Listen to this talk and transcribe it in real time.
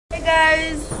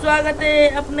Guys, स्वागत है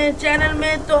अपने चैनल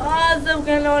में। तो आज हम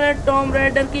खेलने वाले हैं टॉम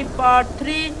राइडर की पार्ट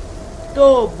 3। तो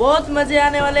बहुत मजे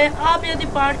आने वाले हैं। आप यदि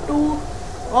पार्ट 2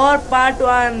 और पार्ट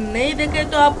 1 नहीं देखे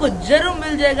तो आपको जरूर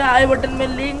मिल जाएगा, आई बटन में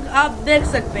लिंक, आप देख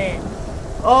सकते हैं।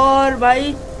 और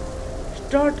भाई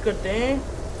स्टार्ट करते हैं,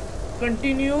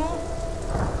 कंटिन्यू।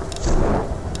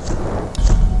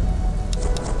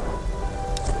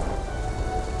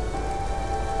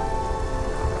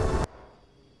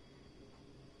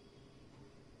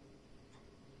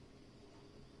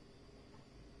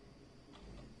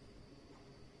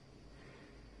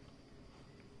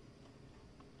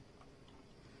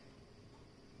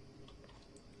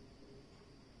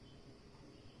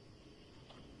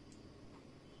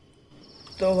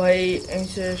 तो भाई यहीं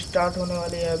से स्टार्ट होने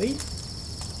वाली है अभी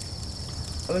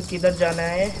किधर जाना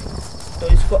है? तो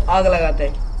इसको आग लगाते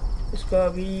हैं। इसको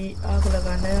अभी आग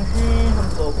लगाना है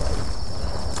हमको भाई।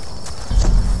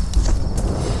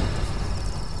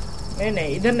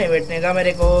 नहीं इधर नहीं बैठने का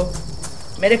मेरे को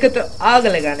तो आग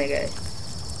लगाने का है।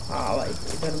 हाँ भाई,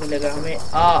 इधर मिलेगा हमें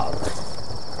आग।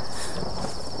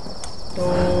 तो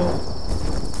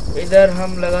इधर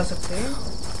हम लगा सकते हैं।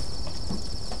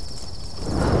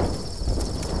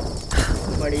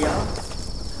 बढ़िया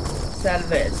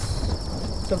सैल्वेज।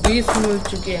 तो 20 मिल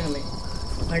चुके हैं हमें।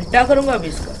 घंटा करूंगा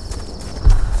 20 का।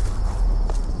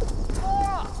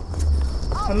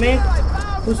 हमें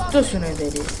कुछ तो सुनाई दे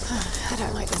रही है।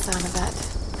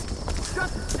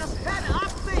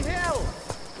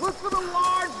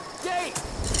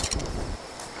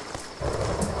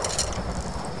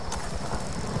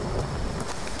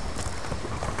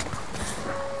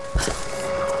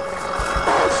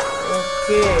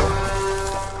 ओके,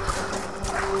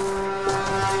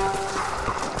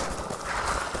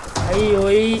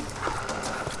 वही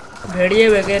भेड़िए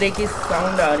वगैरह की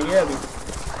साउंड आ रही है अभी।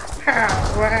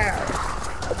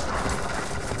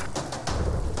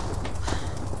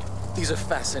 These are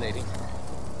fascinating.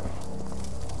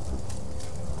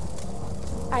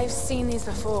 I've seen these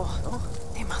before.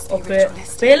 They must be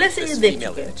ritualistic. पहले से ही देख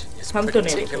चुके हैं। हम तो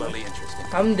नहीं देखेंगे,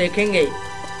 हम देखेंगे,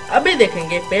 अभी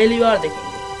देखेंगे, पहली बार देखेंगे।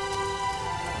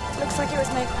 Looks like it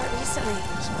was made quite recently.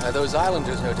 By those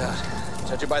islanders, no doubt.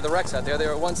 Judging by the wrecks out there, they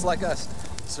were once like us.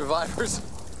 Survivors.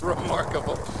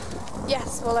 Remarkable.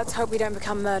 Yes, well, let's hope we don't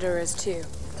become murderers too.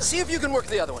 See if you can work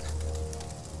the other one.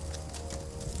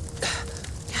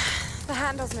 The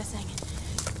handle's missing.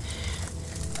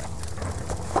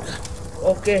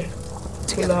 Okay.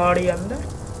 कुल्हाड़ी अंदर।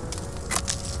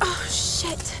 Oh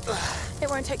shit! It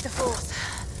won't take the force.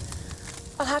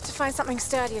 I'll have to find something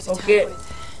sturdier to tie it with.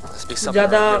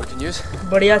 ज़्यादा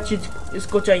बढ़िया चीज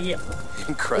इसको चाहिए,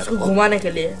 इसको घुमाने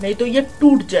के लिए, नहीं तो ये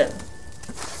टूट जाए।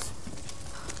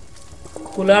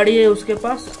 कुल्हाड़ी है उसके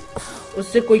पास,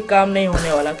 उससे कोई काम नहीं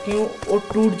होने वाला। क्यों? वो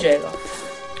टूट जाएगा,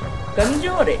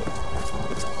 कमजोर है।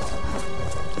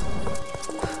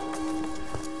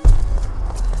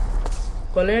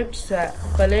 collect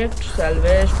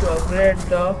salvage to upgrade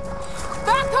the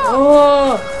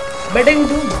betting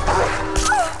tool।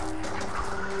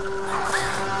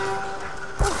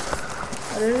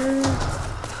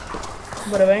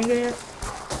 मरवाएंगे यार।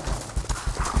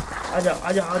 आ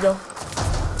जाओ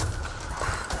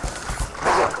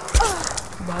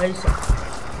भाई साहब।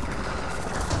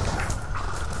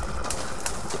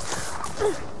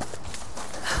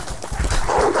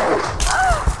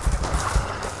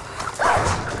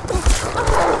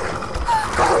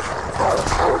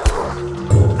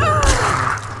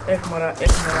 एक मरा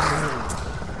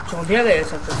चौंधिया गया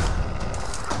सब कुछ।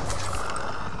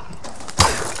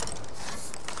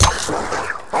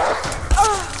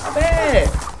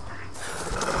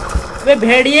 अबे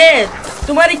भेड़िए,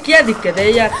 तुम्हारी क्या दिक्कत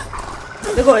है यार?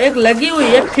 देखो, एक लगी हुई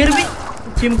है फिर भी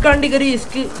चिमकांडी करी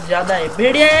इसकी ज्यादा है।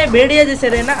 भेड़िया जैसे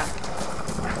रहना।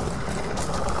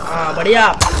 हाँ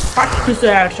बढ़िया, फट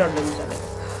से हेडशॉट लगी चले।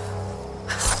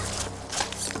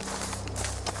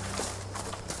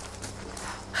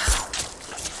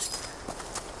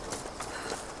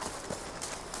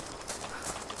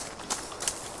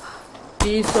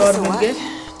 तीस और मिल गए।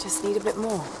 Just need a bit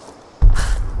more.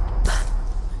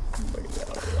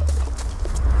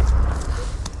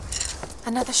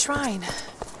 Another shrine.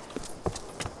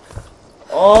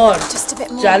 और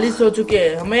 40 हो चुके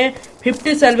हैं। हमें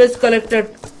 50 सैल्वेज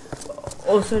कलेक्टेड।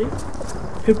 ओ सॉरी,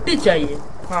 50 चाहिए।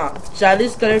 हाँ,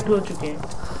 40 कलेक्ट हो चुके हैं।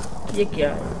 ये क्या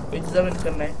है? एग्जामिन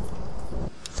करना है।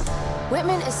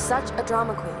 Whitman is such a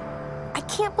drama queen. I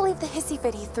can't believe the hissy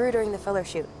fit he threw during the filler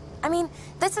shoot. I mean,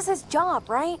 this is his job,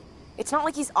 right? It's not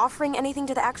like he's offering anything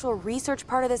to the actual research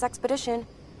part of this expedition.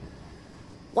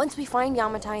 Once we find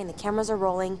Yamatai and the cameras are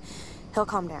rolling, he'll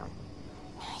calm down.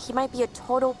 He might be a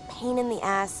total pain in the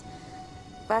ass,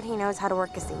 but he knows how to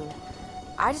work a scene.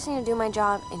 I just need to do my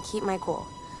job and keep my cool.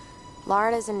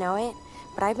 Lara doesn't know it,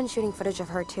 but I've been shooting footage of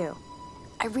her too.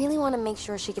 I really want to make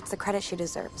sure she gets the credit she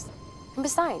deserves. And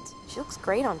besides, she looks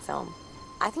great on film.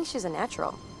 I think she's a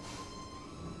natural.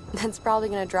 That's probably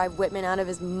gonna drive Whitman out of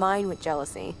his mind with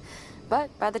jealousy. But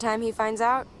by the time he finds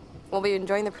out, we'll be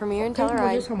enjoying the premiere and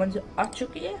Telluride. मुझे समझ आ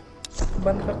चुकी है।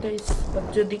 बंद करते हैं इस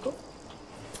बच्चोदी को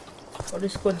और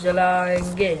इसको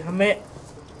जलाएंगे। हमें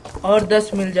और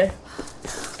 10 मिल जाए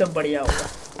तो बढ़िया होगा।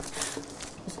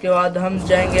 इसके बाद हम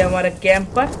जाएंगे हमारे कैंप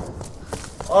पर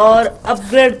और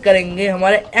अपग्रेड करेंगे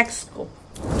हमारे एक्स को।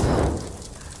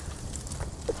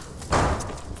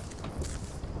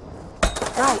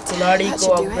 खिलाड़ी को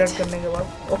अपग्रेड करने के बाद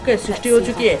ओके 60 हो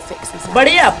चुकी है।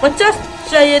 बढ़िया 50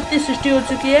 चाहिए थी, 60 हो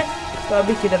चुकी है। तो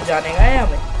अभी किधर जाने का है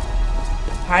हमें?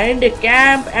 Find A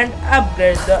camp and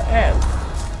upgrade the app.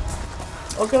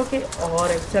 Okay okay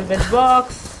और एक सैल्वेज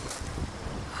बॉक्स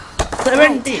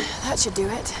 70।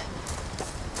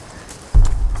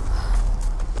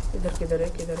 इधर किधर है,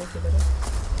 किधर है, किधर है?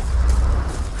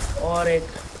 और एक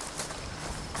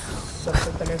सबसे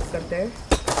कनेक्ट करते हैं।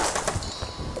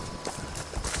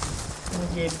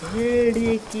 मुझे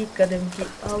भेड़िए की कदम की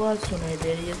आवाज सुनाई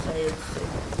दे रही है शायद से।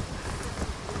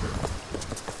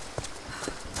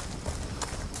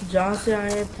 जहाँ से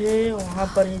आए थे वहाँ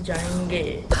पर ही जाएंगे।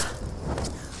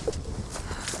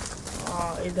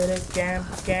 इधर है कैंप,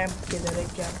 कैंप किधर है,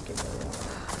 कैंप किधर है?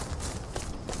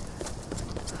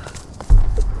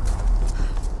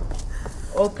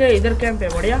 ओके इधर कैंप है,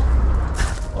 बढ़िया।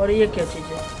 और ये क्या चीज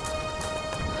है?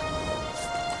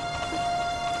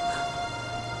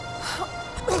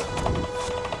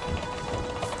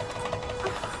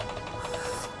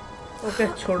 ओके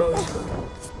छोड़ो इसको।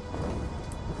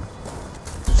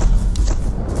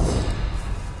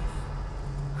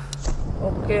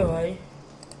 ओके भाई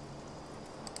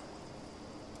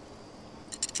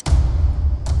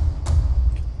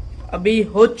अभी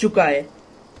हो चुका है।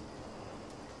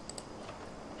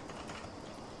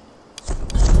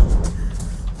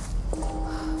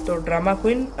 तो ड्रामा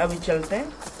क्वीन अभी चलते हैं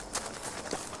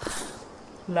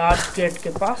लार्ज गेट के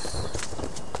पास।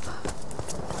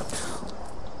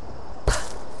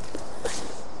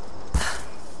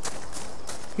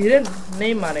 हिरन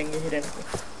नहीं मारेंगे, हिरन को।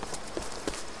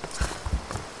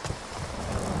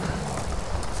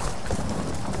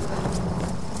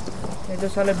 ये तो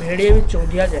साले भेड़िए भी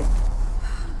चौंधिया जाए।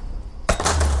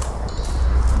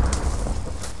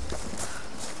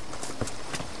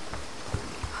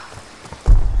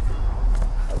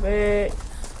 अबे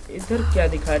इधर क्या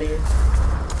दिखा रही है?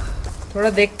 थोड़ा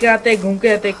देख के आते, घूम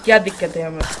के आते, क्या दिक्कत है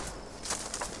हमें?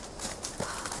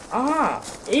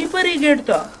 यहीं पर ही गेट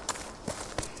था।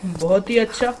 बहुत ही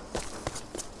अच्छा।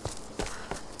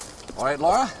 All right,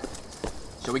 Laura.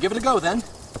 Shall we give it a go then?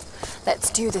 Let's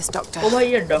do this, Doctor. ओ भाई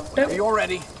ये डॉक्टर। You're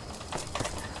ready.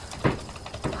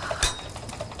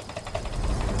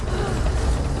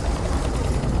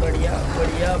 बढ़िया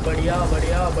बढ़िया बढ़िया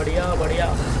बढ़िया बढ़िया बढ़िया।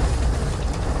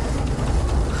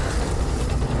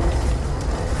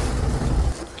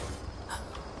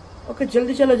 ओके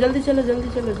जल्दी चलो, जल्दी चलो, जल्दी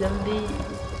चलो, जल्दी।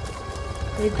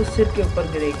 नहीं तो सिर के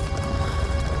ऊपर गिरेगी।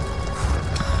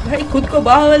 भाई खुद को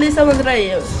बाहुबली समझ रहा है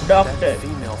ये डॉक्टर।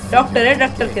 डॉक्टर है,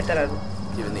 डॉक्टर की तरह।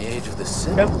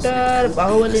 डॉक्टर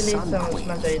बाहुबली नहीं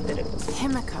समझना चाहिए तेरे को।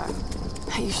 Himiko,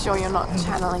 are you sure you're not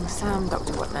channeling Sam,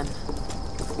 Dr. Whitman?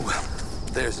 Well,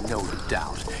 there's no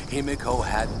doubt. Himiko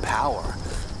had power.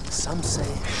 Some say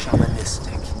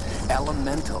shamanistic,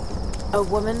 elemental. A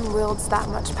woman wields that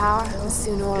much power, and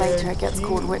sooner or later it gets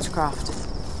called witchcraft.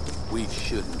 We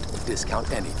shouldn't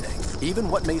discount anything,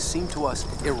 even what may seem to us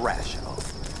irrational.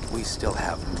 We still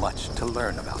have much to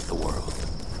learn about the world.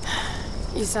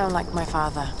 You sound like my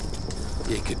father.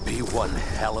 It could be one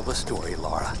hell of a story,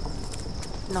 Laura.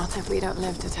 Not if we don't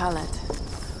live to tell it.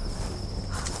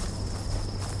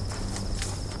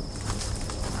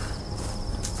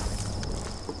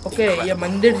 Okay ये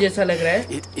मंदिर जैसा लग रहा है।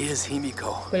 It is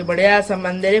Himiko. कोई बढ़िया सा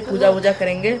मंदिर है, पूजा वूजा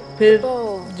करेंगे, फिर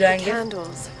जाएंगे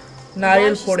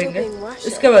नारियल फोड़ेंगे,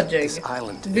 इसके बाद जाएंगे।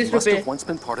 20 रुपए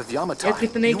ये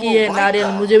कितने की है नारियल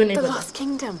मुझे भी नहीं पता।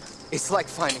 It's like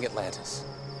finding Atlantis.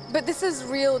 But this is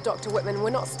real, Dr. Whitman.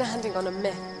 We're not standing on a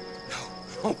myth.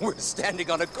 No, we're standing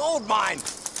on a gold mine.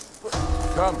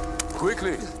 Come,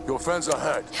 quickly. Your friends are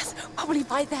hurt. Yes, probably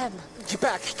by them. Get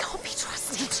back. They can't be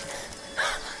trusted.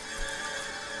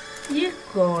 ये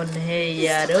कौन है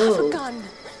यारो? Have a gun.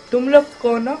 तुम लोग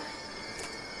कौन हो?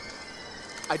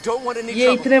 I don't want any ये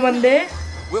trouble. इतने बंदे हैं?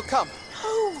 We'll come.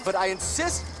 But I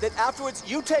insist that afterwards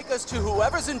you take us to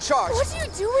whoever's in charge. What are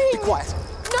you doing? Be quiet.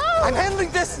 No! I'm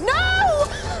handling this! No!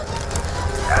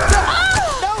 No!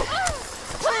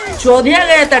 चौधिया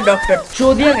गया था doctor,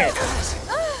 चौधिया गया था,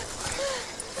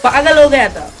 पागल हो गया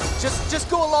था। Just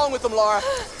go along with them, Laura.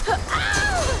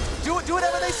 Do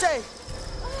whatever they say.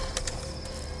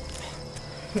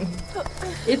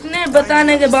 इतने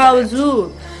बताने के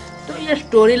बावजूद तो ये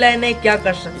स्टोरी लाइन है, क्या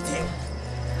कर सकते हैं।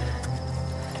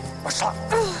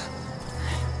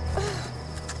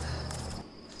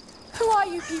 Who are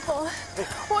you people?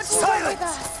 What do you want with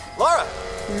us? Laura!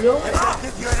 लोग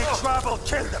If you're in trouble,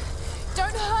 kill them.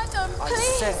 Don't hurt them, I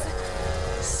please! said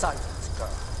silence, girl.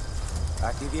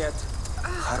 А ты ведь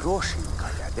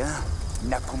хорошенькая, да?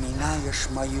 Напоминаешь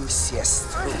мою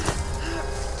сестру.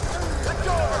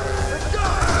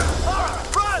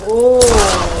 O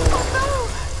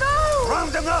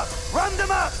Round them up! Round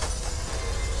them up!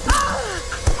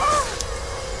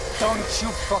 Don't you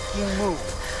fucking move!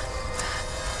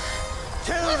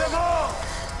 Kill them all!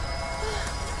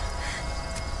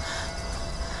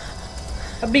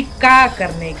 अभी क्या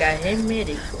करने का है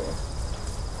मेरे को?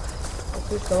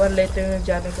 कोई cover लेते हुए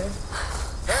जाने का।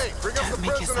 Hey, bring up the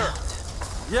prisoner.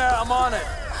 Yeah, I'm on it.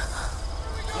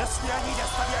 Если они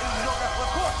доставляют много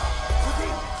хлопот, суди!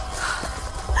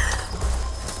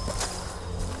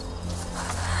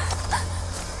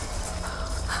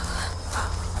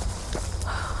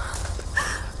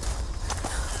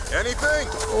 Anything?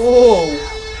 Oh,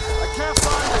 I can't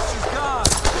find her. She's gone.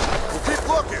 We'll keep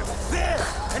looking. There!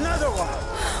 Another one!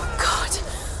 God!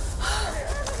 Hey!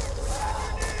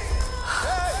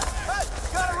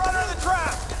 Gotta run her in the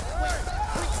trap!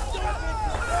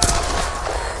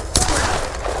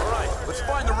 All right, let's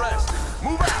find the rest.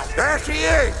 Move out. There she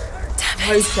is.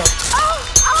 भाई साहब,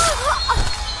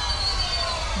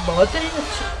 बहुत ही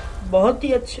अच्छे, बहुत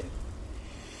ही अच्छे।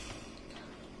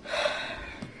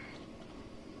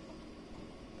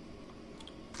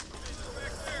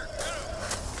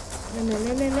 नहीं।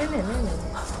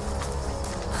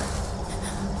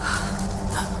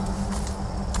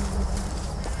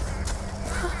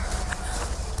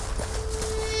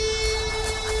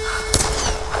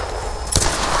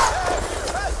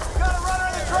 Gotta run her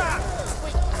in the trap!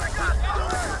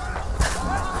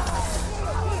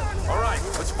 All right,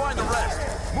 let's find the rest.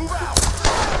 Move out.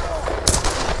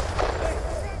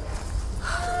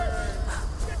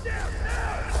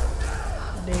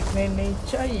 देखने नहीं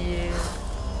चाहिए,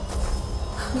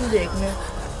 देखने।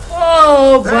 ओ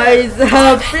भाई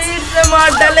साहब, फिर से मार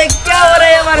डाले। क्या हो रहा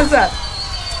है हमारे साथ?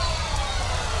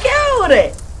 क्या हो रहा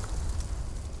है?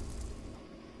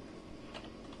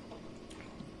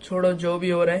 छोड़ो, जो भी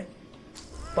हो रहा है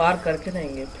पार करके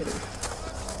रहेंगे फिर।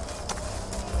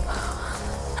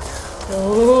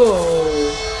 ओह,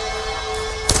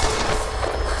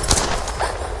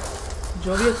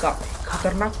 जो भी है काफी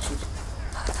खतरनाक चीज।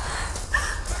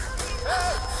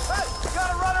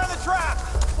 Gotta run her in the trap!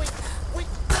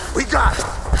 We got her.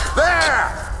 There.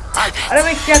 अरे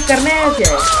मैं क्या करने आया, क्या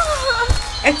है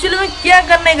एक्चुअली में क्या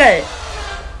करने का है,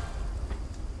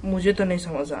 मुझे तो नहीं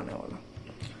समझ आने वाला।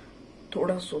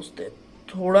 थोड़ा सोचते,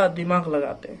 थोड़ा दिमाग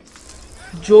लगाते,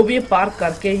 जो भी पार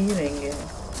करके ही रहेंगे,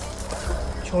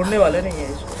 छोड़ने वाले नहीं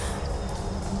है इसको।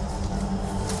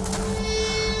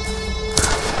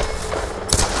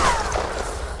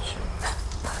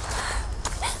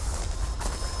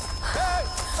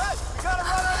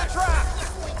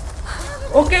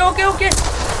 Okay okay okay.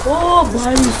 ओ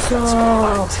भाई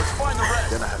साहब,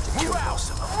 Then I have to kill most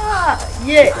of them.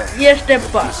 ये स्टेप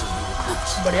पर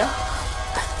बढ़िया।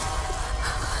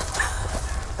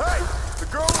 Hey, the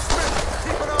girl is missing.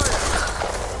 Keep an eye on her.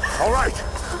 All right.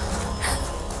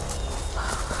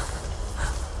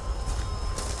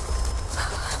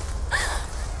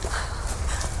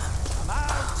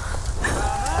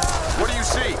 What do you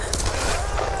see?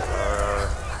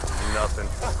 Nothing.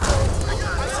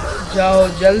 जाओ,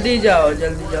 जल्दी जाओ,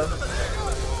 जल्दी जाओ।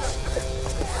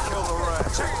 Kill the rat.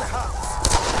 Check the house.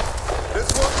 This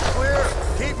one's clear.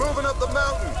 Keep moving up the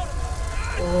mountain.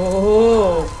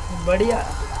 ओह बढ़िया।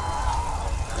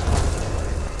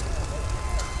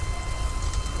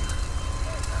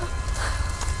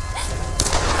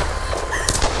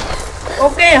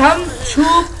 Okay, हम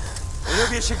छुप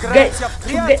गए,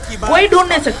 कोई ढूंढ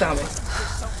नहीं सकता हमें।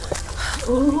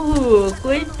 ओह,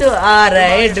 कोई तो आ रहा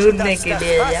है ढूंढने के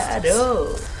लिए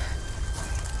यारो।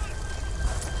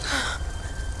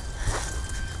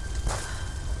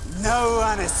 No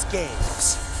one escapes.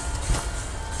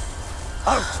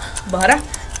 Out! बाहर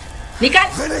निकाल,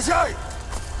 Вылезай!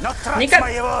 Но трать Никак.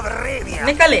 моего времени!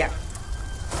 निकल यार।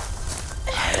 I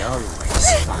always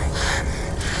find them.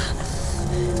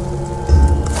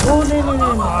 ओ नहीं,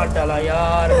 मार डाला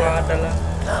यार, मार डाला।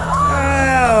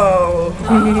 आओ।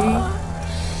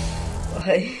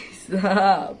 भाई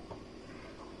साहब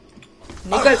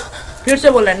निकल, फिर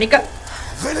से बोला निकल,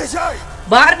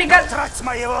 बाहर निकल।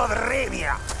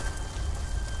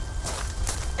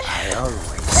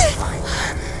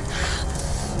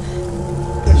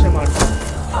 फिर से मारता,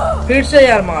 फिर से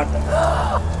यार मारता।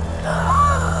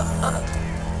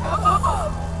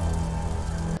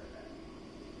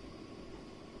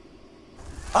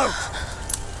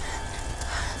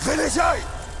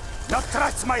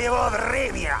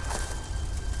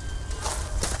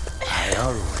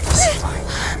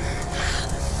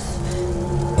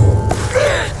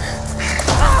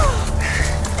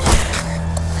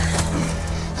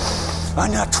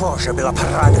 Она тоже была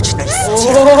порядочной.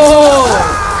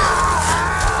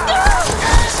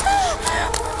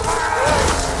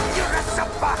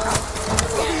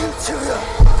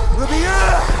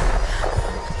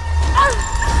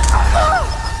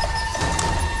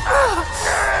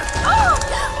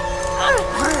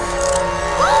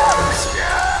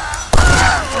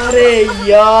 अरे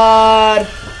यार,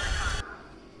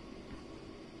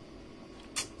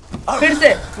 फिर से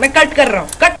मैं कट कर रहा हूँ,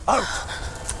 कट।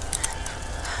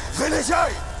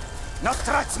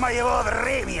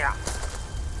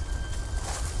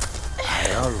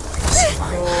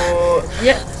 तो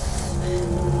ये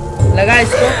लगा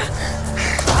इसको,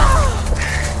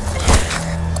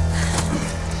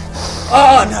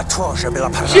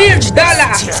 शील्ड डाला।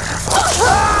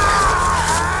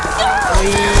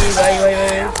 भाई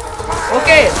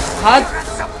ओके, हाथ,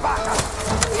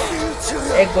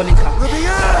 एक गोली खा।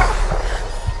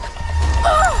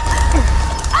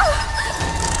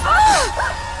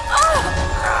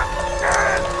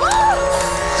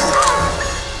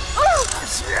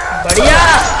 बढ़िया,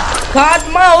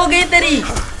 खात्मा हो गई तेरी।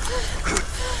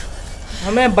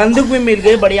 हमें बंदूक भी मिल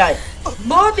गई, बढ़िया है,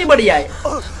 बहुत ही बढ़िया है।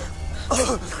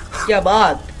 क्या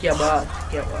बात, क्या बात,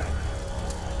 क्या बात।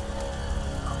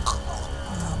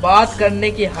 बात करने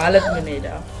की हालत में नहीं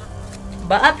रहा।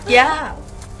 बात क्या,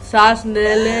 सांस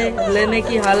लेने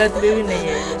की हालत में भी नहीं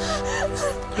है,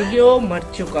 क्योंकि वो मर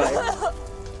चुका है।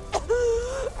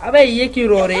 अबे ये क्यों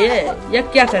रो रही है, ये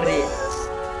क्या कर रही है?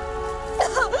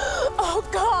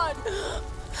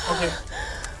 ओके,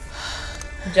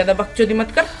 ज्यादा बकचोदी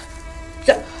मत कर,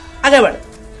 चल आगे बढ़,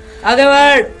 आगे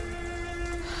बढ़।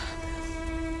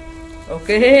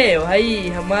 ओके भाई,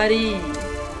 हमारी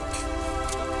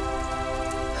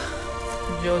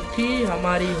जो थी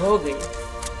हमारी हो गई।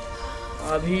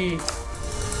 अभी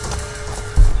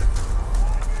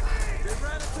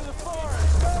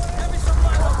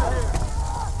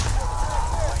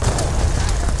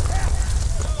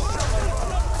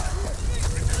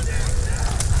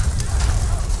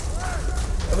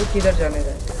किधर जाने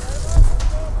का?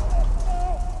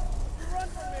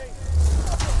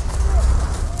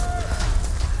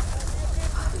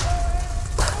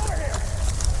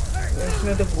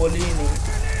 इसमें तो गोली ही नहीं।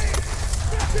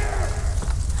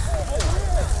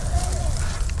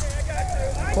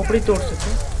 खोपड़ी तोड़ सकते।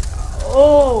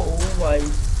 ओह भाई,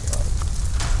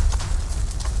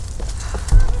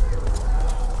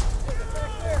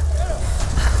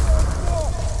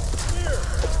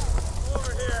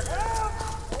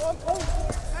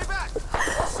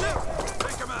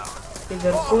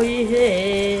 इधर कोई है,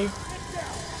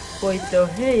 कोई तो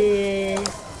है।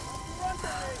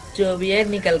 जो भी है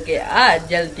निकल के आ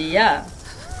जल्दी आ।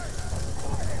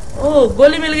 ओह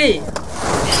गोली मिल गई।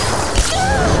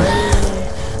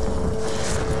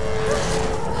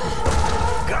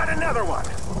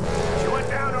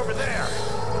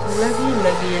 लगी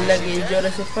लगी लगी, जोर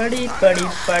से पड़ी पड़ी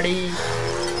पड़ी।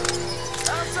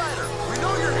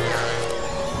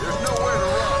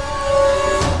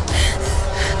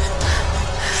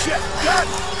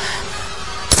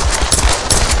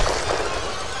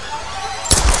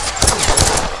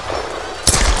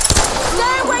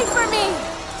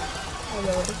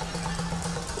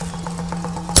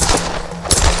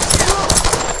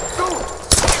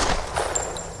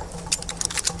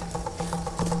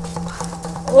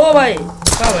 ओ भाई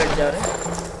कहाँ बैठ जा रहे?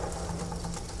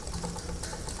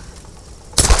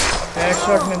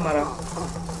 हेडशॉट में मरा।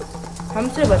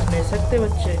 हमसे बच नहीं सकते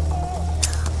बच्चे।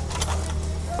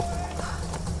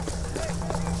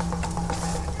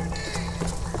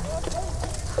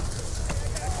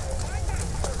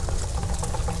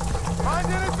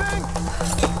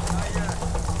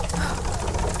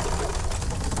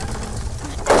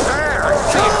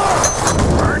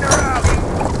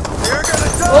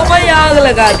 ओ भाई आग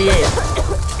लगा दिए।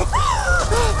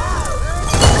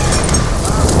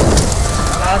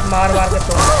 हाथ मार मार के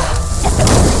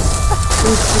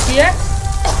टूट चुकी है।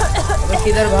 तो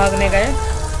किधर भागने गए?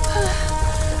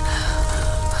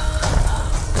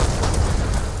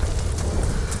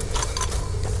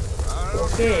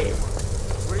 Okay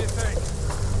What do you think?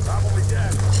 Probably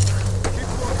dead. Keep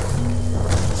moving.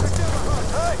 Check down the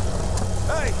hunt.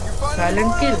 Hey, you find any silent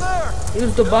more kill, out there?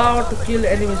 Use the बाव to kill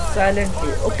enemies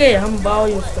silently. Okay हम बाव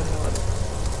यूज करने वाले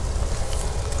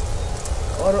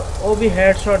और वो भी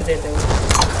हेडशॉट देते हैं।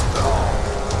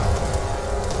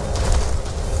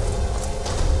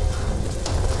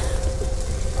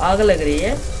 आग लग रही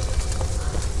है।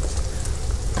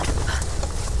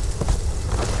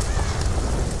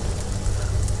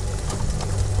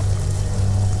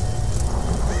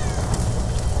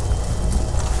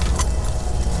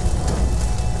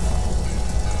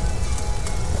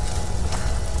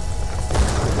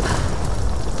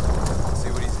 See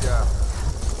what he's got.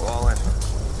 All in.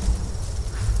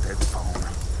 Dead phone.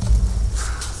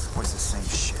 What's the same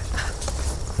shit?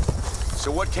 So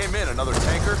what came in? Another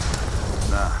tanker?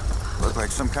 Nah, looked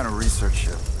like some kind of research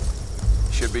ship.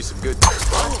 Should be some good.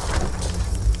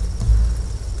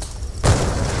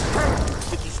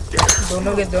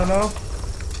 दोनों के दोनों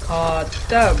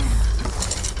खत्म।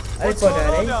 अरे कौन आ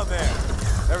रहे? down there?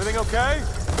 Everything okay?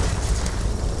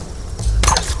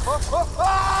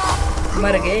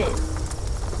 मर गए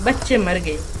बच्चे, मर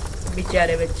गए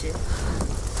बेचारे बच्चे।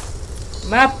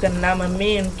 माफ करना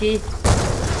मम्मी, उनकी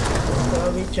तो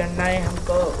अभी चढ़ना है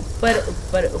हमको ऊपर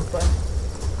ऊपर ऊपर।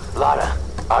 Lara,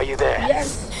 are you there? Yes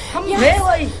हम हैं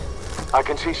वही। I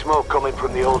can see smoke coming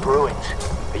from the old ruins.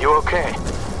 Are you okay?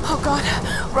 Oh God,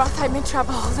 Roth, I'm in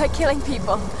trouble. They're killing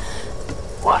people.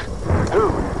 What? Who?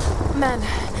 Men.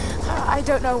 I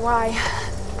don't know why.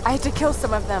 I had to kill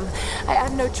some of them. I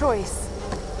had no choice.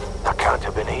 That can't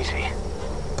have been easy.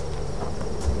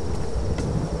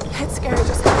 It's scary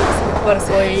just thinking पर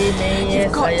कोई नहीं है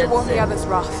You've got to शायद warn the से। others,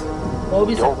 Roth. हो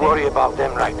भी Don't सकते worry about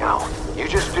them right now. You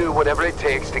just do whatever it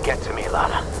takes to get to me,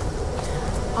 Lara.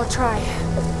 I'll try.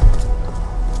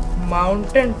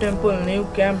 Mountain temple new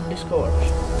camp Discord.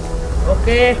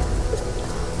 Okay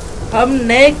हम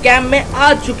नए camp में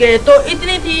आ चुके हैं। तो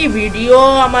इतनी थी वीडियो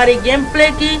हमारी गेम प्ले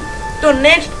की। तो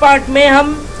नेक्स्ट पार्ट में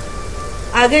हम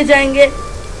आगे जाएंगे।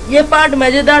 ये पार्ट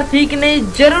मजेदार थी कि नहीं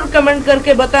जरूर कमेंट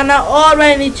करके बताना। और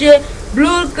भाई नीचे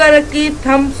ब्लू कलर की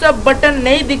थम्स अप बटन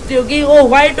नहीं दिखती होगी, वो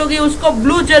व्हाइट होगी, उसको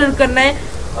ब्लू जरूर करना है।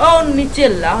 और नीचे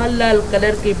लाल लाल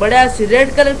कलर की बड़ा सी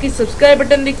रेड कलर की सब्सक्राइब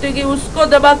बटन दिखती होगी, उसको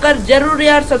दबाकर जरूर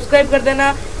यार सब्सक्राइब कर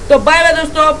देना। तो बाय बाय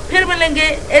दोस्तों, फिर मिलेंगे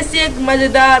ऐसी एक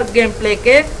मजेदार गेम प्ले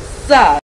के साथ।